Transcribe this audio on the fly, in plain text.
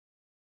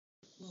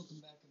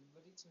Welcome back,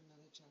 everybody, to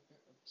another chapter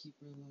of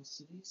Keeper of Lost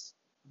Cities.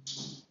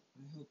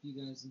 I hope you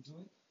guys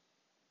enjoy.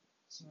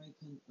 Sorry I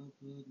couldn't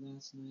upload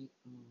last night.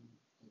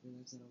 I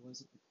realized that I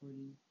wasn't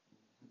recording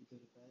and I had to go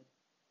to bed.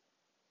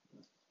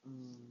 But,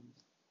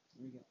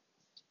 there we go.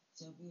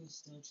 Sylvia was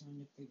still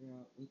trying to figure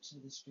out which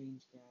of the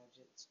strange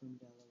gadgets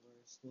from Della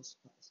were school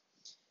supplies.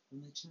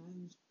 When the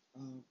chimes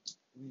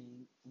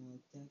rang,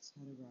 Dex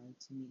had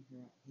arrived to meet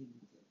her at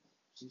Haydenfield,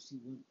 so she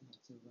wouldn't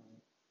have to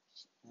arrive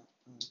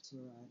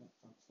at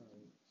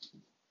Foxfire.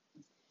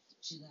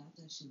 She laughed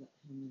as she let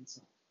him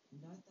inside,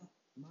 and I thought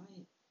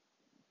my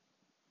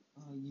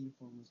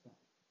uniform was bad.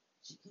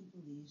 She couldn't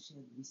believe she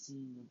had to be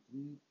seeing a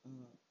blue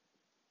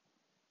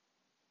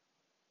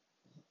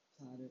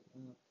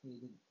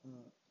plated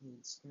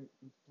skirt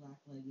with black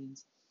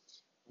leggings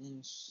and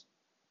a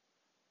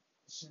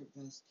shirt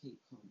vest cape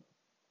combo.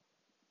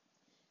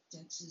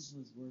 Dex's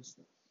was worse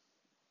though.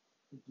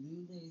 The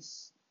blue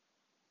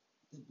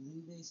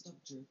laced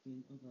up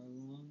jerkin over a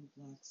long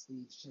black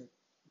sleeve shirt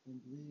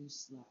and blue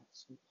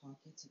slacks with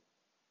pockets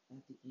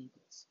at the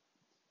ankles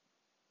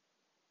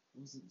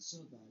wasn't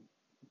so bad,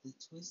 but the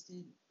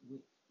twisted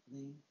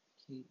length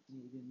cape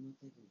made him look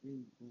like a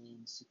really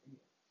lame superhero.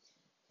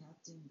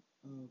 Captain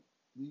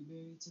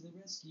Blueberry to the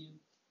rescue.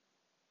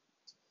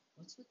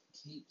 What's with the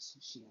capes?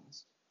 She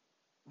asked.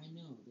 I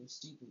know, they're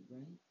stupid,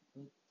 right?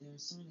 But they're a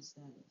sign of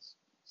status,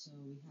 so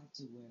we have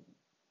to wear them.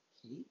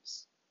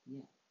 Capes?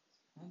 Yeah.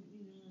 Haven't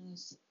you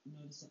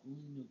noticed that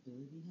only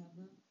nobility have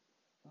them?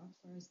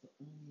 Foxfire is the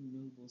only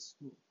noble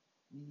school,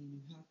 meaning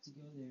you have to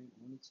go there in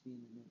order to be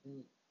in the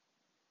nobility.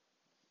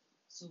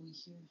 So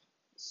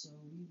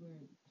we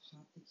wear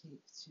half the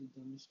cape to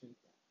demonstrate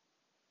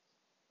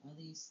that. At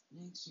least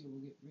next year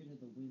we'll get rid of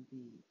the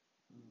wimpy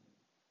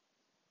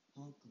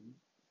Halcon.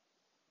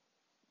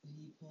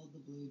 He pulled the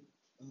blue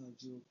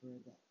jewel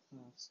bird that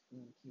clasped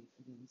the cape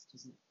against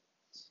his neck.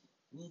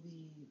 We'll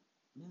be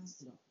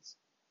mastodons.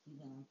 He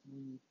laughed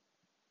when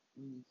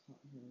he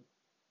caught her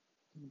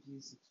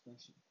confused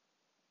expression.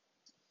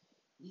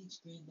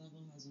 Each grade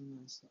level has a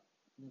mascot.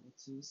 Level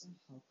 2 is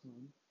a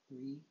Halcon.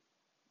 3,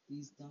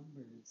 these dumb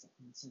birds that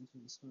can sense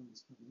when a storm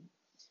is coming.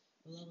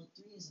 But level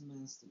 3 is a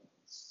mastodon.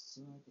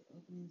 So at the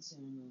opening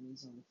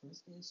ceremonies on the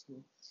first day of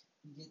school,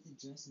 we get to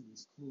dress in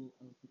this cool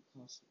elephant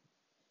costume.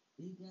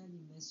 Be glad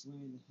you missed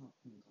wearing the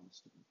Halcon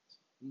costume.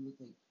 We look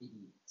like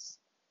idiots.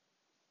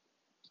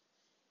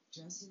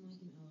 Dressing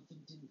like an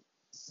elephant didn't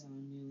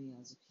sound nearly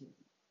as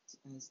appealing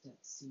as Dex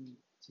seemed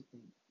to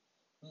think,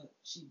 but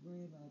she'd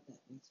worry about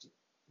that next year,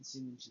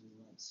 assuming she was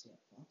allowed to stay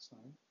at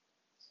Foxfire.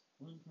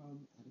 One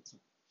problem at a time,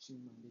 she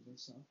reminded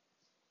herself.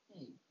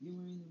 Hey, you're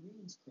wearing the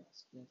Ruins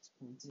crest. Dex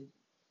pointed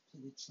to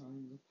the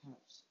triangle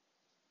patch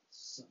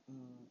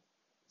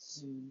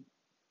soon.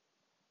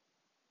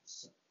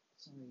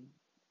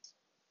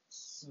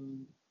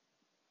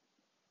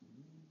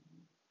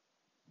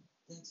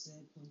 Dex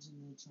said, pointing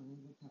to the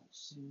triangle patch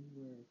soon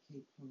where a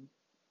cape hung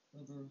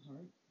over her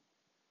heart.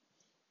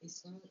 A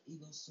scarlet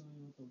eagle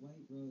soaring with a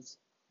white rose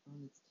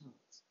on its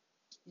talons.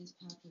 His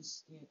patch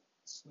was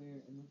square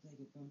and looked like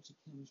a bunch of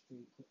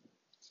chemistry equipment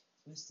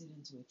twisted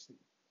into a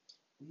tree.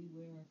 We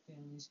wear our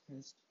family's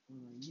crest on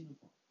our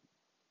uniform.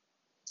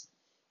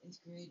 If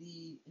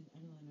Grady and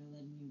Adeline are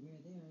letting you wear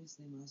theirs,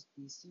 they must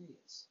be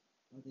serious.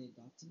 Are they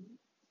adopting you?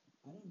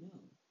 I don't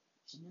know.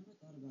 She never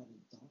thought about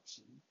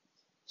adoption.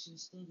 She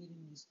was still getting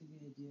used to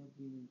the idea of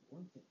being an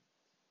orphan.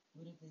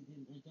 What if they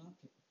didn't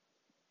adopt her?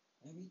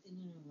 Everything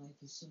in her life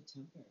is so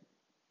temporary.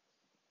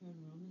 Her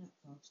enrollment at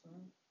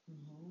Foxfire, her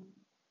home,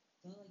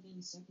 felt like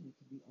any second it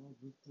could be all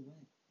ripped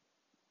away.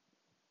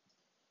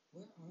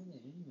 Where are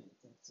they anyway?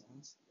 Dex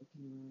asked,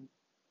 looking around.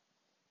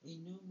 A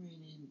gnome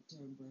ran in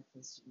during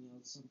breakfast and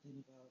yelled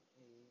something about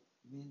a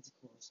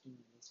manticore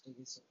stinging a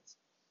stegosaurus,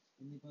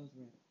 and they both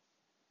ran off.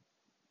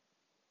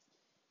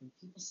 And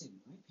people say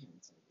my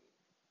parents are weird.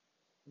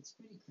 It's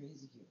pretty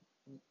crazy here,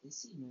 but they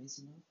seem nice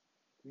enough.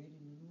 Grady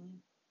and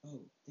Adeline?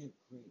 Oh, they're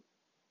great.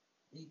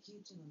 They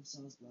keep to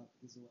themselves a lot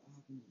because of what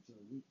happened to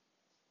Jolie.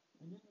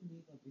 I never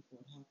knew that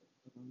before it happened,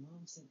 but my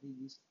mom said they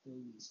used to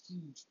throw these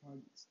huge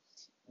parties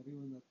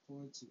everyone looked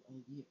forward to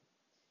all year.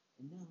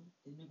 And now,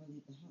 they never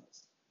leave the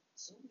house.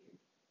 So weird.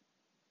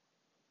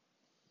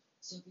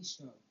 Sophie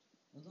shrugged.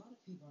 A lot of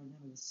people are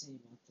never the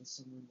same after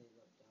someone they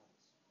love dies.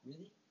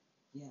 Really?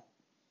 Yeah.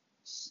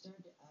 She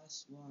started to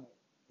ask why,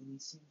 and he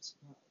seemed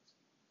surprised.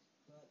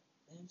 But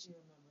then she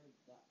remembered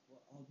that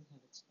what Alden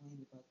had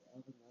explained about the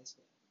elven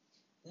lifespan.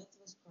 Death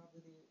was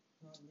probably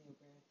a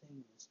rare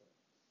thing in this world,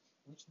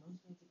 which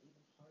must make it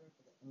even harder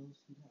for the elves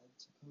who had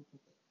to cope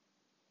with it.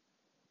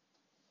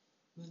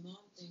 My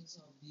mom thinks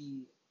I'll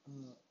be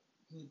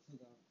good for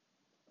them.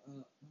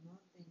 My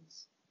mom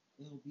thinks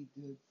it'll be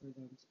good for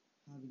them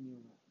having you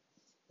around.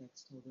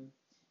 Dex told her.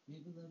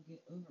 Maybe they'll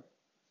get over it.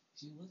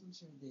 She wasn't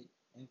sure they'd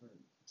ever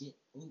get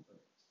over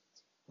it,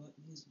 but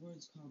his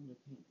words calmed her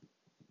pain.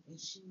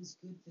 If she was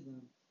good for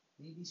them,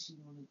 maybe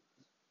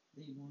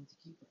they'd want to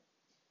keep her.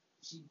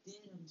 She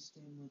did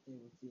understand what they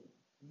were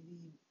feeling,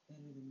 maybe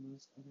better than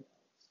most other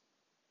elves.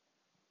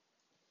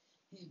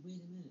 Hey, wait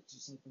a minute, she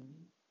said,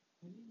 burning.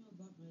 How do you know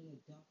about my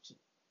adoption?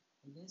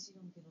 I guess you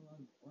don't get a lot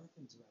of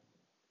orphans around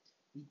here.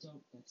 We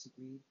don't, Dex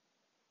agreed.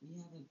 We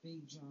had a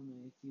big drama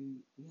a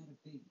few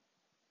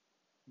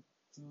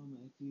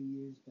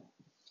years back.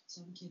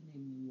 Some kid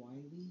named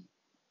Wiley,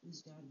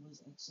 whose dad was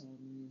exiled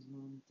and his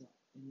mom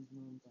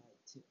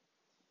died too.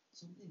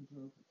 Something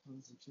broke her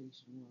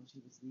concentration while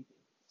she was leaving,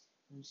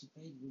 and she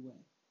faded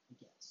away, I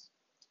guess.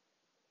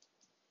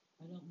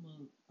 I don't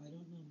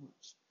know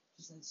much.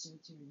 Just that Sir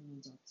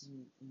Tyrion adopted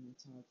it and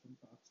retired from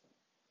Foxfire.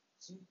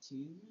 Sir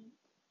Tyrion?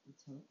 The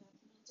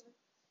telepath mentor?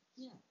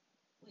 Yeah.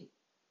 Wait,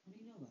 how do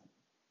you know about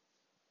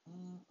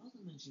him?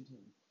 Alden mentioned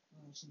him.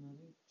 She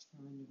muttered,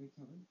 trying to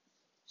recover.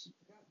 She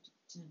forgot to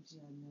pretend she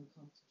had no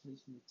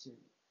concentration with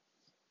Tyrion.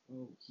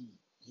 Oh, he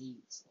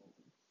hates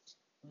Alden.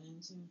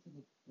 Blames him for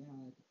the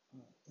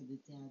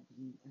dad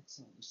being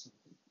exiled or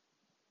something.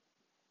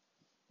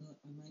 But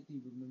I might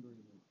be remembering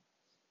wrong.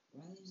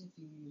 Riley's a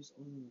few years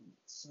older than me,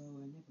 so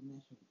I never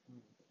met him or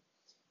anything.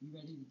 You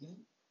ready to go?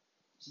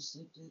 She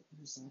slipped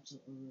her satchel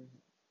over her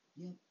head.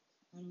 Yep.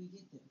 How do we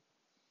get there?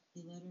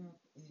 He led her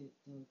up the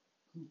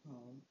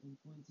coupole and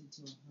pointed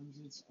to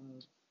hundreds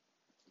of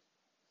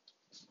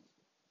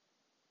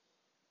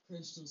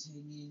crystals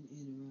hanging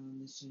in around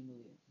the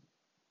chandelier.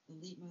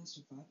 Elite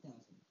Master 5000.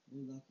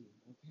 You're lucky.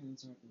 My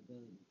parents aren't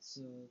nobility,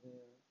 so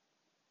they're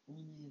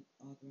only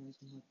authorized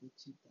to have the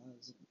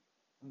 2000.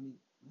 My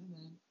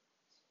bad.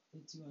 The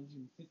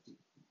 250.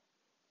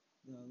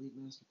 The Elite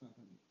Master 500.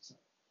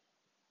 Sorry.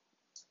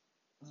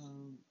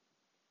 Um,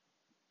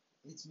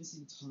 it's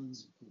missing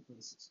tons of cool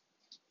places.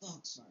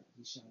 Foxfire,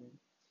 he shouted.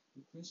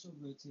 The crystal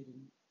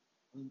rotated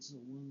until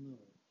one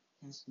lowered,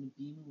 casting a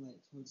beam of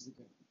light towards the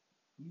ground.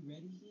 You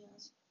ready? He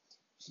asked.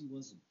 She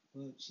wasn't,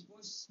 but she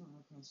forced a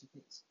smile across her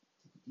face,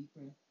 took a deep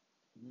breath,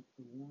 and let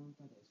the warm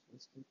feathers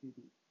whisk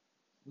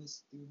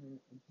through her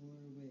and pull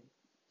her away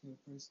to her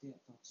first day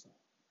at Foxfire.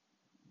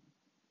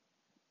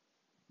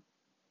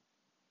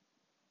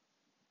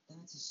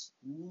 That's a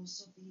school?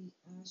 Sophie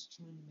asked,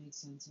 trying to make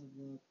sense of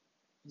the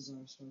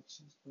bizarre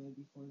structure spread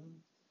before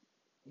them.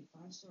 A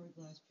five-story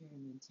glass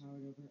pyramid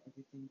towered over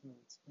everything from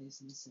its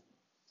place in the center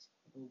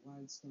of a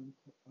wide stone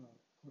courtyard.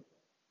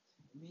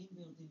 The main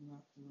building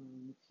wrapped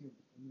around the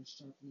pyramid in a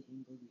sharply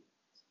angled U,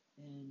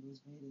 and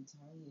was made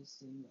entirely of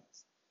stained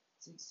glass.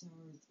 Six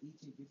towers,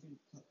 each a different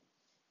color,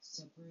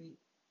 separate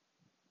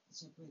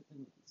the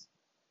wings,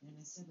 and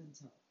a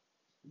seventh tower,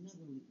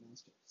 another leap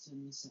master,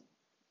 stood in the center,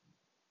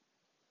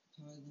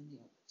 taller than the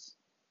others.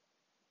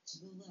 To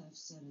the left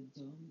sat a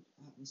domed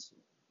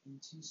atmosphere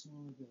and two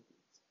smaller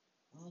buildings,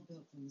 all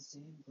built from the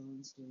same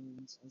glowing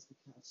stones as the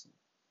castle.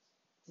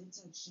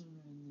 It's like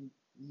Shona and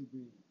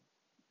Lubrina.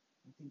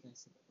 I think I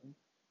said that right.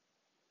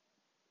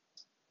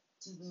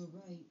 To the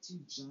right,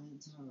 two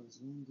giant towers,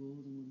 one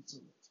gold and one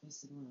silver,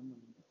 twisted around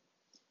one another,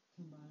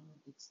 combined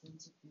with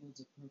extensive fields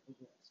of purple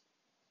grass.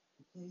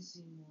 The place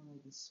seemed more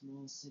like a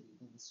small city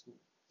than a school,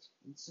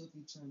 and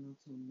Sophie tried not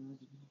to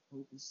imagine how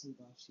hopelessly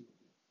lost she would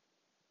be.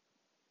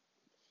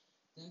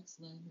 Dex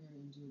led her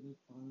into the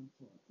bottom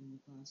floor in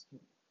the glass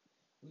pyramid,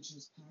 which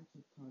was packed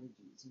with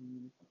prodigies in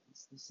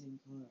uniforms the same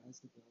color as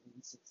the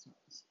building's six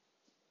towers.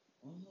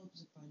 All hopes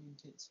of finding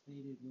Fitz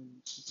faded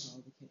when she saw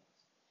the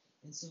chaos,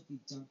 and Sophie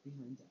ducked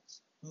behind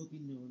Dex,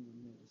 hoping no one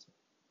would notice her.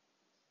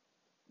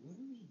 What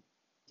are we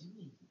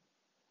doing here?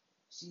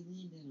 She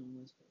leaned in and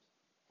whispered,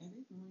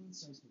 Every morning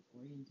starts with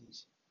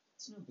orientation.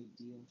 It's no big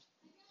deal.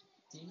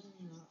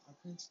 Dana, our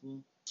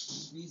principal,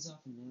 reads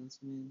off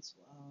announcements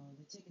while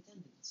they take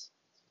attendance.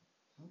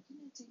 How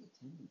can they take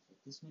attendance with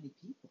this many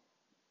people?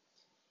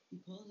 He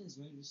pulled his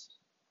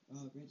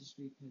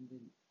registry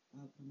pendant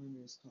out from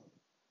under his collar.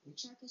 They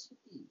track us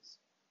with these.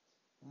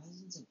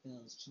 Thousands of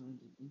bells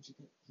chimed an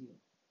intricate peal,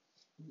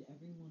 and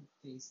everyone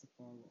faced the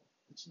far wall,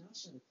 which now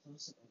showed a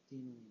close-up of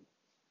Danalina,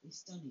 a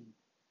stunning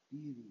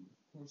beauty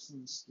with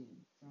porcelain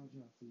skin,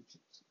 fragile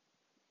features.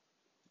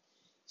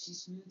 She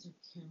smoothed her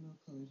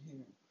caramel-colored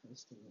hair and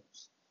pursed her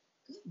lips.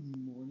 Good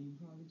morning,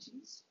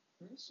 prodigies.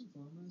 First and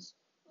foremost,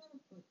 whoever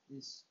put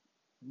this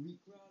Greek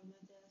rod on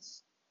the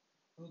desk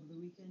over the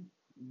weekend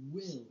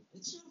will.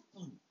 It's not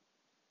funny.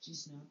 She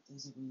snapped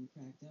as everyone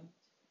cracked up.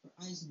 Her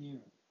eyes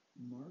narrowed.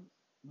 Mark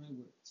my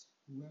words.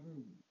 Whoever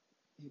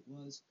it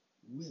was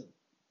will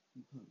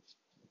be punished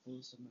to the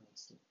fullest of my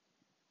extent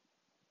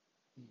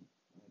and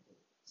my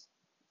abilities.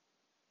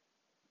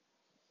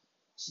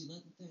 She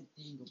let the thread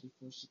dangle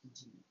before she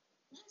continued.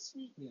 Last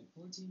week we had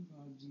 14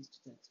 prodigies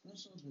detect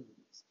special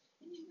abilities.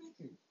 A new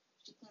record.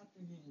 She clapped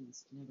her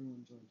hands and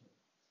everyone joined her.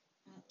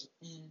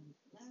 And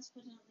last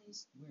but not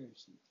least, where is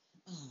she?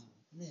 Ah,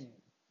 there.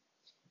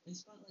 The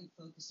spotlight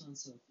focused on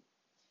Sophie.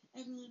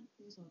 Everyone,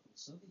 please welcome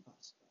Sophie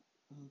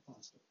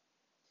Foster,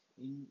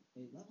 a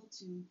level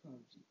 2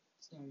 prodigy,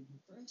 starting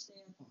her first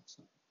day at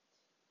Foxfire.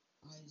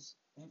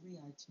 Every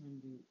eye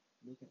turned to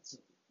look at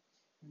Sophie.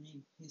 Her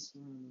name hissed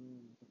around the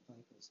room like a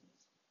viper's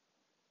nest.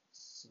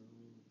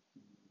 Sophie.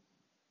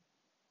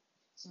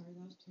 Sorry,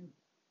 that was terrible.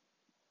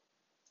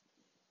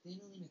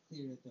 Danalina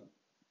cleared her throat.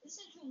 Is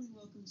that how we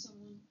welcome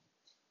someone?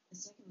 A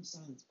second of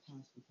silence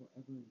passed before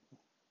everyone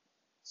clapped.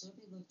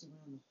 Sophie looked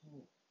around the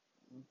hall.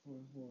 for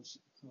a hole she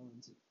could crawl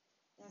into.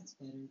 That's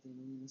better,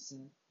 Danilina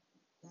said.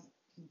 That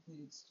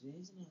concludes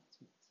today's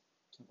announcement.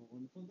 Have a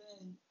wonderful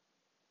day.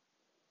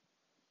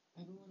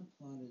 Everyone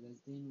applauded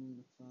as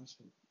Danilina flashed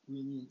her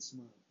brilliant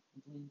smile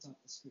and blinked off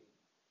the screen.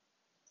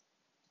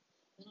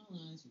 Then all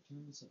eyes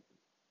returned to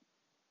Sophie,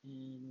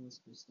 and the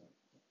whisper started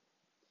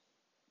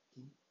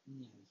again. Get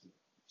me out of here,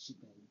 she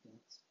begged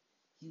Dex.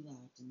 He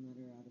laughed and led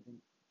her out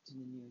to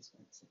the nearest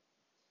exit.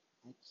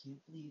 I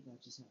can't believe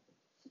that just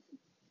happened.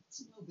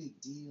 It's no big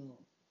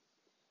deal.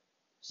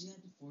 She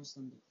had to force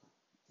them to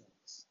clap.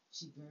 Dex.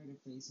 She buried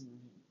her face in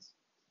her hands.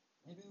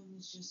 Everyone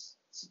was just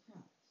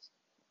surprised.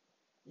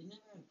 They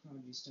never had a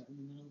prodigy start in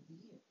the middle of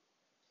the year.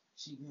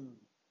 She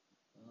groaned.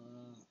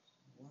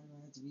 Why do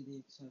I have to be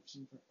the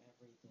exception for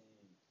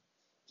everything?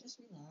 Just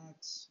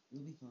relax.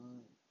 You'll be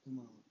fine. Come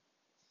on.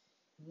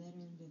 He led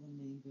her into the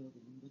main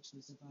building, which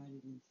was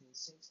divided into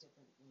 6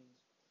 different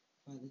wings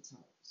by the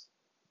towers.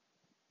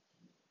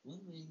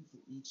 One wing for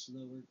each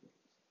lower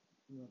grade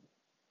level.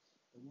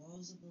 The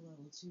walls of the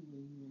level 2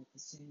 wing were the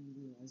same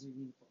blue as her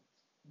uniform,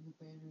 and the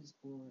banners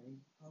bore a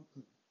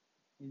halcyon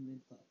in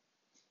mid-flight.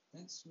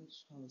 Dex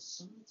switched halls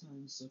so many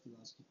times Sophie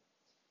lost count,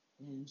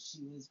 and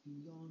she was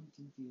beyond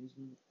confused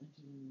when they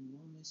entered an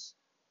enormous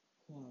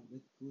quad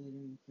with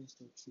glittering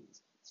crystal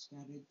trees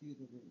scattered through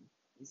the room.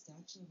 A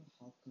statue of a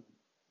halcyon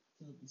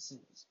filled the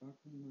center,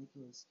 sparkling like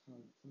it was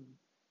carved from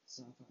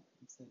sapphire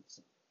instead of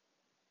silver.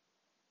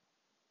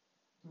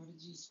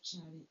 Prodigies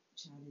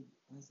chatted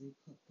as they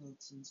put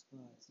books and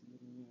supplies into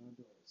the narrow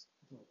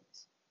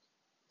doorways,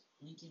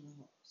 flanking the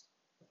halls,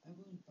 but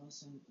everyone fell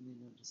silent when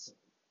they noticed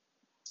Sophie.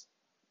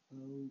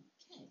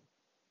 Okay,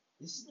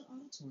 this is the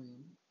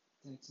auditorium,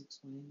 Dex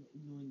explained,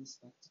 ignoring the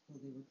spectacle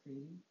they were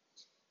creating.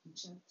 He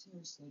checked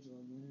her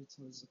schedule and led her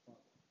towards the far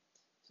wall,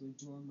 to a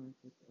door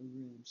marked with a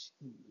rune she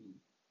couldn't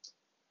read.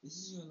 This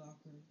is your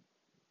locker.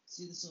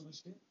 See the silver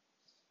strip?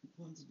 He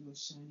pointed to a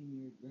shiny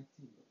mirrored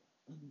rectangle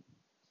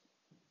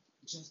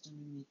just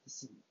underneath the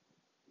symbol.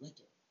 Lick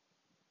it.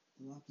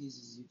 The lock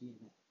uses your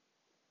DNA.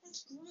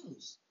 That's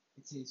gross.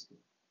 It tastes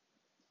good.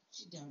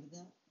 She doubted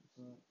that,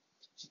 but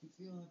she could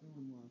feel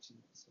everyone watching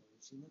her, so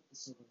she licked the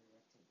silver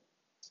rectangle.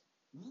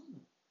 No.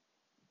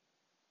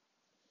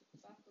 The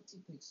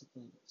faculty picks the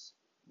flavors.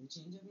 They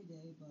change every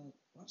day, but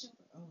watch out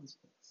for Ellen's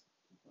picks.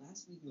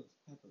 Last week it was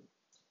pepper.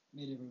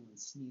 Made everyone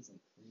sneeze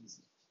like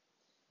crazy.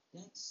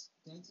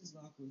 Dex's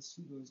locker was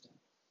 2 doors down,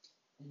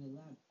 and a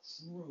loud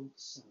croak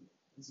sounded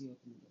as he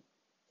opened the door.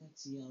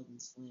 Dex yelled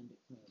and slammed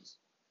it closed,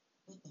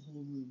 but the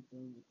whole room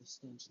filled with the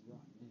stench of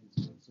rotten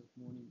eggs mixed with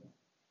morning bread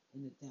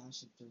and a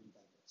dash of dirty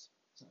diapers.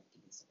 Sorry,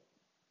 give me a second.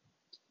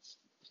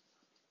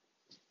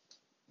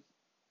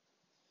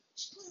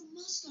 She put a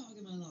muskog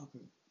in my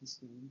locker, he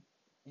screamed.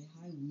 A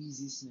high,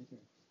 wheezy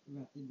snicker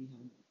erupted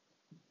behind them.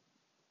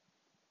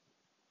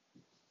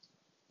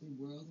 They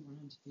whirled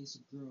around to face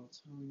a girl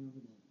towering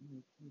over them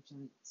like a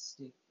giant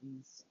stick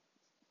insect.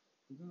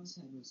 The girl's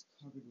head was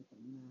covered with a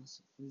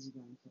mass of frizzy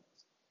brown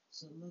curls,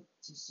 so it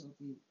took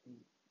Sophie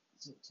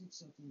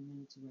a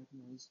minute to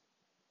recognize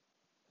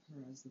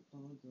her as the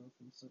bald girl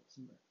from Soaps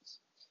and Birds.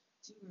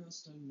 2 girls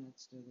stood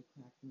next to the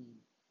crackling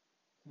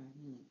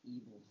like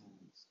evil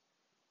hags.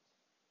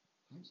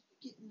 How'd you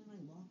get into my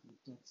locker?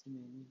 Dex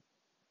demanded,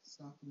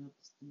 stalking up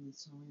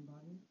Stina's towering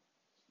body.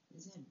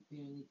 His head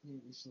barely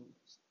cleared her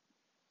shoulders.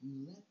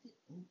 You left it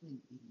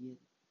open, idiot.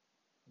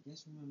 I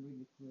guess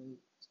remembering to close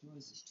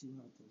doors is too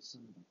hard for a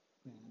son of a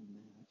bad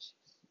match.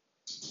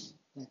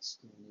 Dex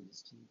grinded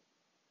his teeth.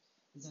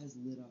 His eyes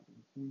lit up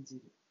and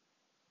pointed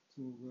to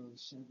a row of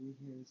shabbily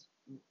hairs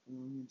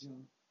along her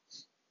jaw.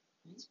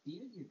 Nice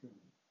beard you're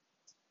growing.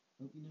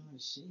 Hope you know how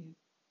to shave.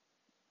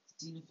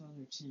 Stina felt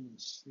her chin and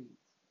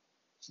shrieked.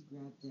 She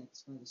grabbed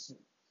Dex by the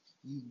shirt.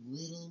 You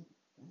little...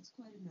 That's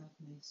quite enough,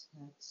 Miss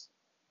Hex.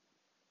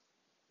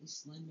 A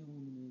slender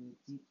woman in a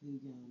deep blue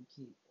gown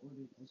cape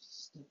ordered as she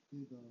stepped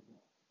through the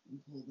wall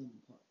and pulled them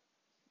apart.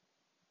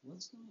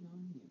 What's going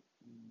on here?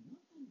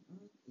 What on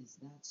earth is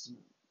that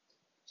smell?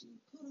 She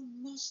put a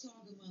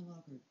muskog in my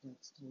locker,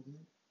 Dex told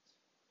her.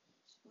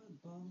 She put a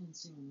ball and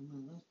serum in my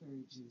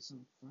left-berry juice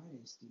on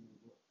Friday, Stina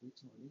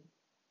retorted.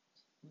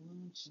 The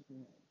woman shook her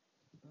head.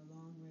 Her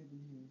long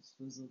raven hair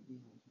swizzled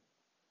behind her.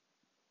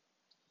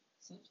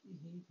 Such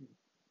behavior.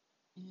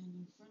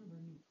 And in front of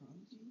her new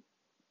prodigy?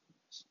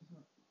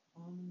 Her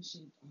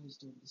almond-shaped eyes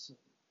darted to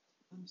Sophie.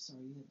 I'm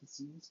sorry you had to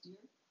see this,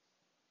 dear.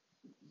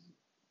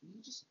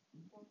 You just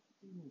walked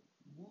through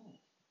a wall,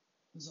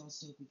 was all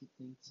Sophie could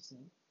think to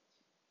say.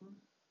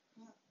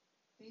 Perhaps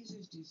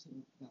phasers do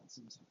that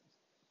sometimes.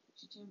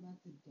 She turned back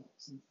to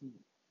Dex and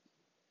Stina.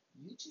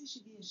 You two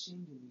should be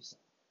ashamed of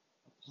yourself.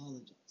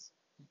 Apologize.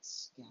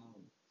 Dex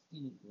scowled.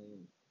 Stina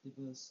glared. They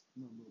both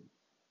mumbled,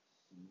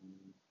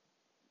 fine.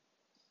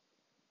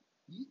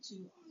 You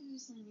two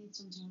obviously need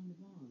some time to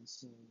bond,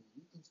 so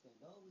you can spend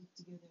all week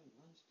together and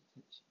lunch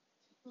detention.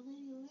 But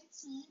Lady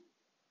Alexine,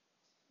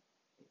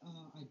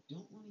 I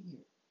don't want to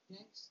hear it.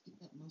 Dex,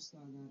 get that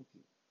muskog out of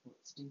here, or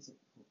it stinks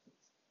up the whole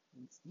place.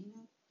 And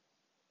Stina,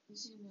 you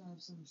seem to have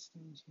some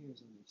strange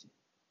hairs on your chin.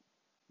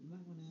 You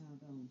might want to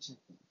have Ellen check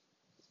them.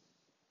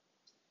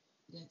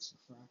 eyes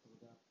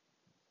crackled up.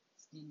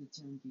 Stina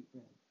turned beet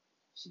red.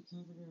 She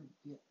covered her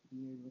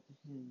beard with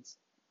her hands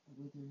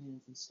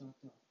and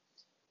stalked off,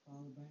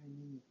 followed by her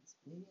minions.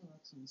 Lady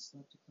Alexon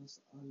slept across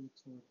the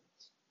auditorium,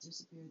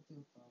 disappeared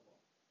through a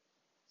firewall.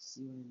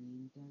 See what I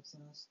mean? Dax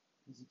asked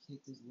as he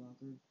kicked his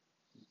locker.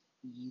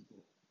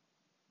 Evil.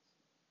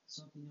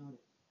 Sophie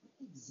nodded. What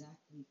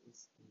exactly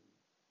is a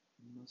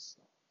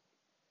muskox?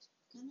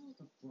 Kinda like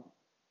a frog,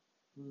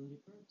 but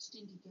it burns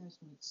stinky gas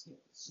when it's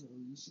scared, so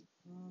you should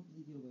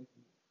probably get away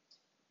from it.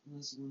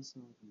 Unless you want to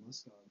smell like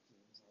muskog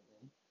fumes all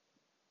day.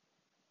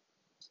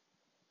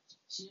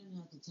 She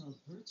didn't have to tell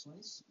her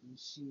twice, and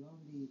she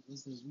already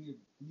was the weird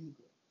new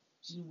girl.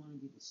 She didn't want to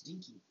be the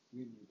stinky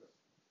weird new girl.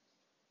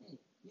 Hey,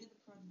 you're the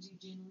prodigy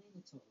Jane Elena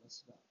told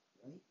us about,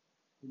 right?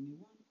 The new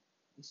one?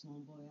 A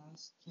small boy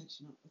asked,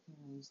 catching up with her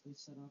as they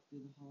set off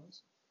through the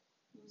halls.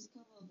 He was a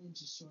couple of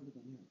inches shorter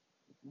than her,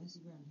 with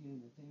messy brown hair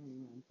and a very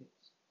round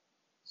face.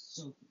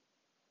 Sophie,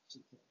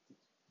 she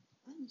corrected.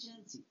 I'm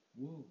Jancy.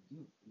 Whoa,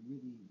 you have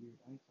really weird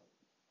eye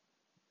color.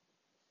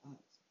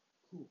 Eyes.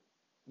 Cool.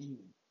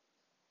 Anyway,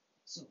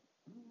 so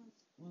everyone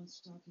wants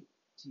to talk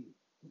to you,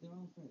 but they're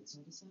all afraid, so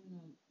I decided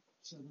I'd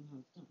show them how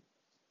it's done.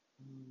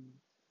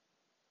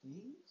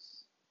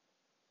 Thanks?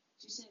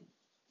 She said,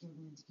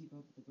 struggling to keep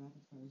up with the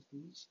rapid-fire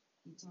speech.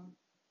 He talked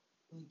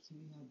like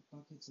he had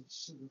buckets of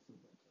sugar for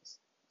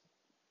breakfast.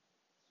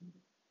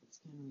 It's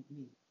kind of like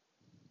me.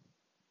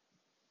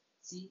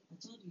 See, I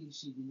told you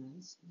she'd be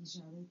nice, he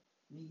shouted,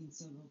 making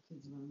several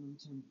kids around them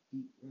turn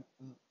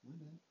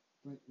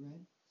bright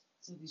red.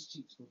 Sophie's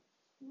cheeks were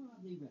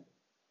probably redder.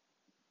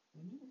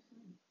 I've never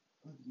heard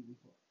of you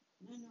before,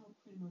 and I know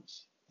pretty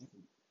much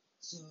everyone.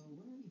 So,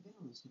 where have you been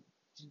all this time?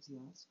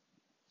 Jancy asked.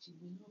 She'd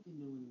been hoping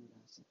no one would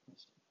ask that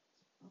question.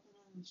 Often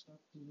I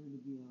instructed her to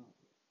be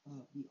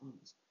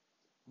honest.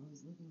 I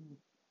was living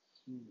with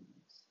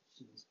humans,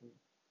 she whispered.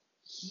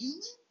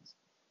 Humans?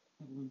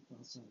 Everyone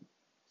fell silent.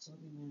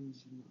 Sophie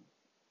managed to nod.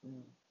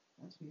 Well,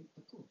 that's weird,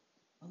 but cool.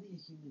 I'll be a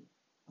human.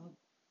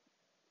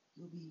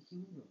 You'll be a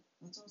human girl.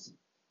 That's awesome.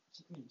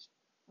 She cringed.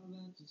 How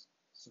about just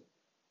Sophie?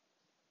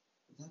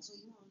 If that's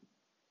what you want.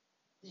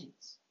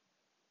 Thanks.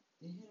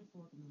 They hit a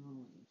fork in the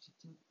hallway, and she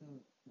took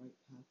the right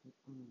path on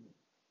her way.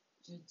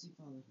 Jancy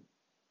followed her.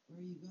 Where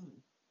are you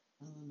going?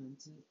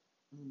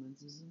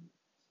 Elementism?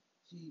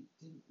 She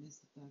didn't miss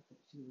the fact that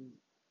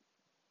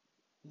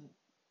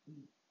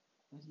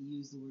that he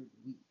used the word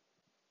we.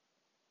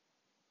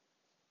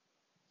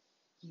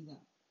 He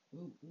laughed.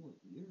 Oh boy,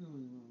 you're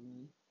going the wrong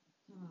way.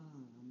 Come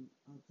on,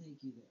 I'll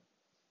take you there.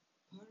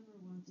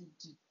 Partimer wanted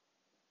to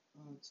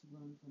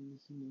run from the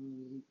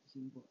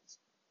humiliating boys,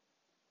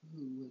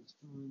 who was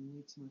drawing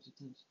way too much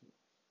attention to her.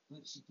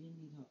 But she did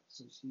need help,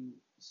 so she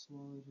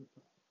swallowed her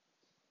pride.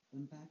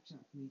 Then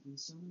backtracked, making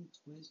so many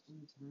twists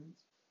and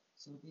turns,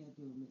 Sophie had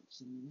to admit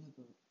she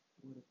never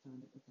would have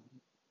found it without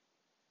him.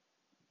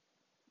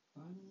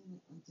 Finally, they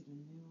entered a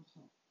narrow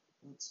hall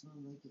that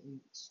smelled like a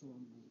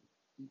storm right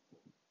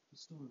before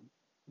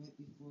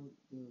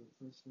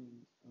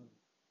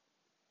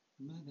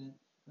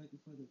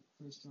the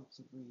first drops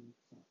of rain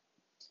fell.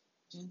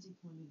 Jancy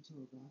pointed to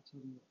a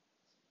raft-holding door.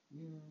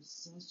 Your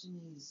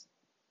session's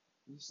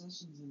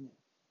in there.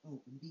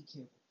 Oh, and be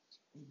careful.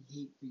 I'd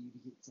hate for you to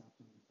get zapped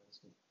on your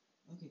first day.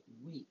 Okay,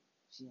 wait,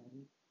 she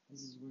added,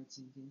 as his words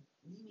sank in.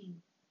 What do you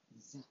mean,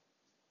 zapped?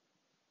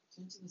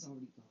 Jancy was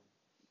already gone.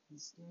 He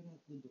stared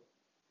at the door,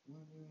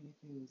 wondering if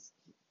he was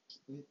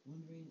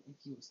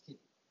kidding.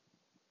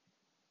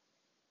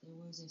 This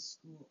was a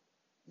school.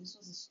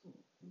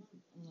 They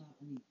wouldn't allow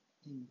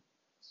anything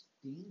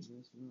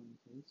dangerous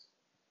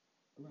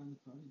around the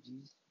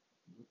prodigies,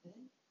 would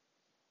they?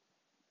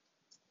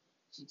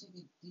 She took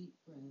a deep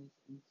breath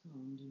and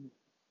calmed her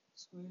nerve,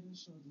 squared her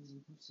shoulders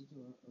and pushed the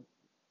door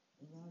open.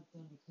 A loud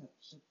thunderclap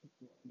shook the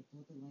floor, and a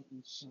bolt of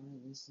lightning shot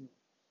at her ceiling,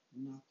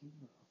 knocking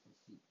her off her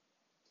feet.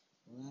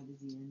 Well, that is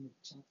the end of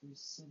chapter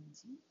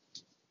 17.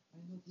 I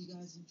hope you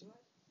guys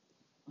enjoyed.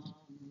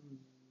 Have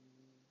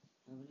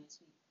a nice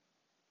week.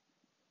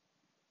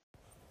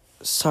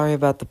 Sorry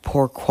about the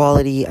poor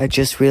quality. I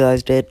just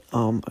realized it.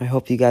 I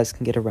hope you guys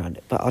can get around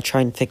it, but I'll try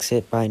and fix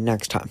it by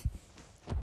next time.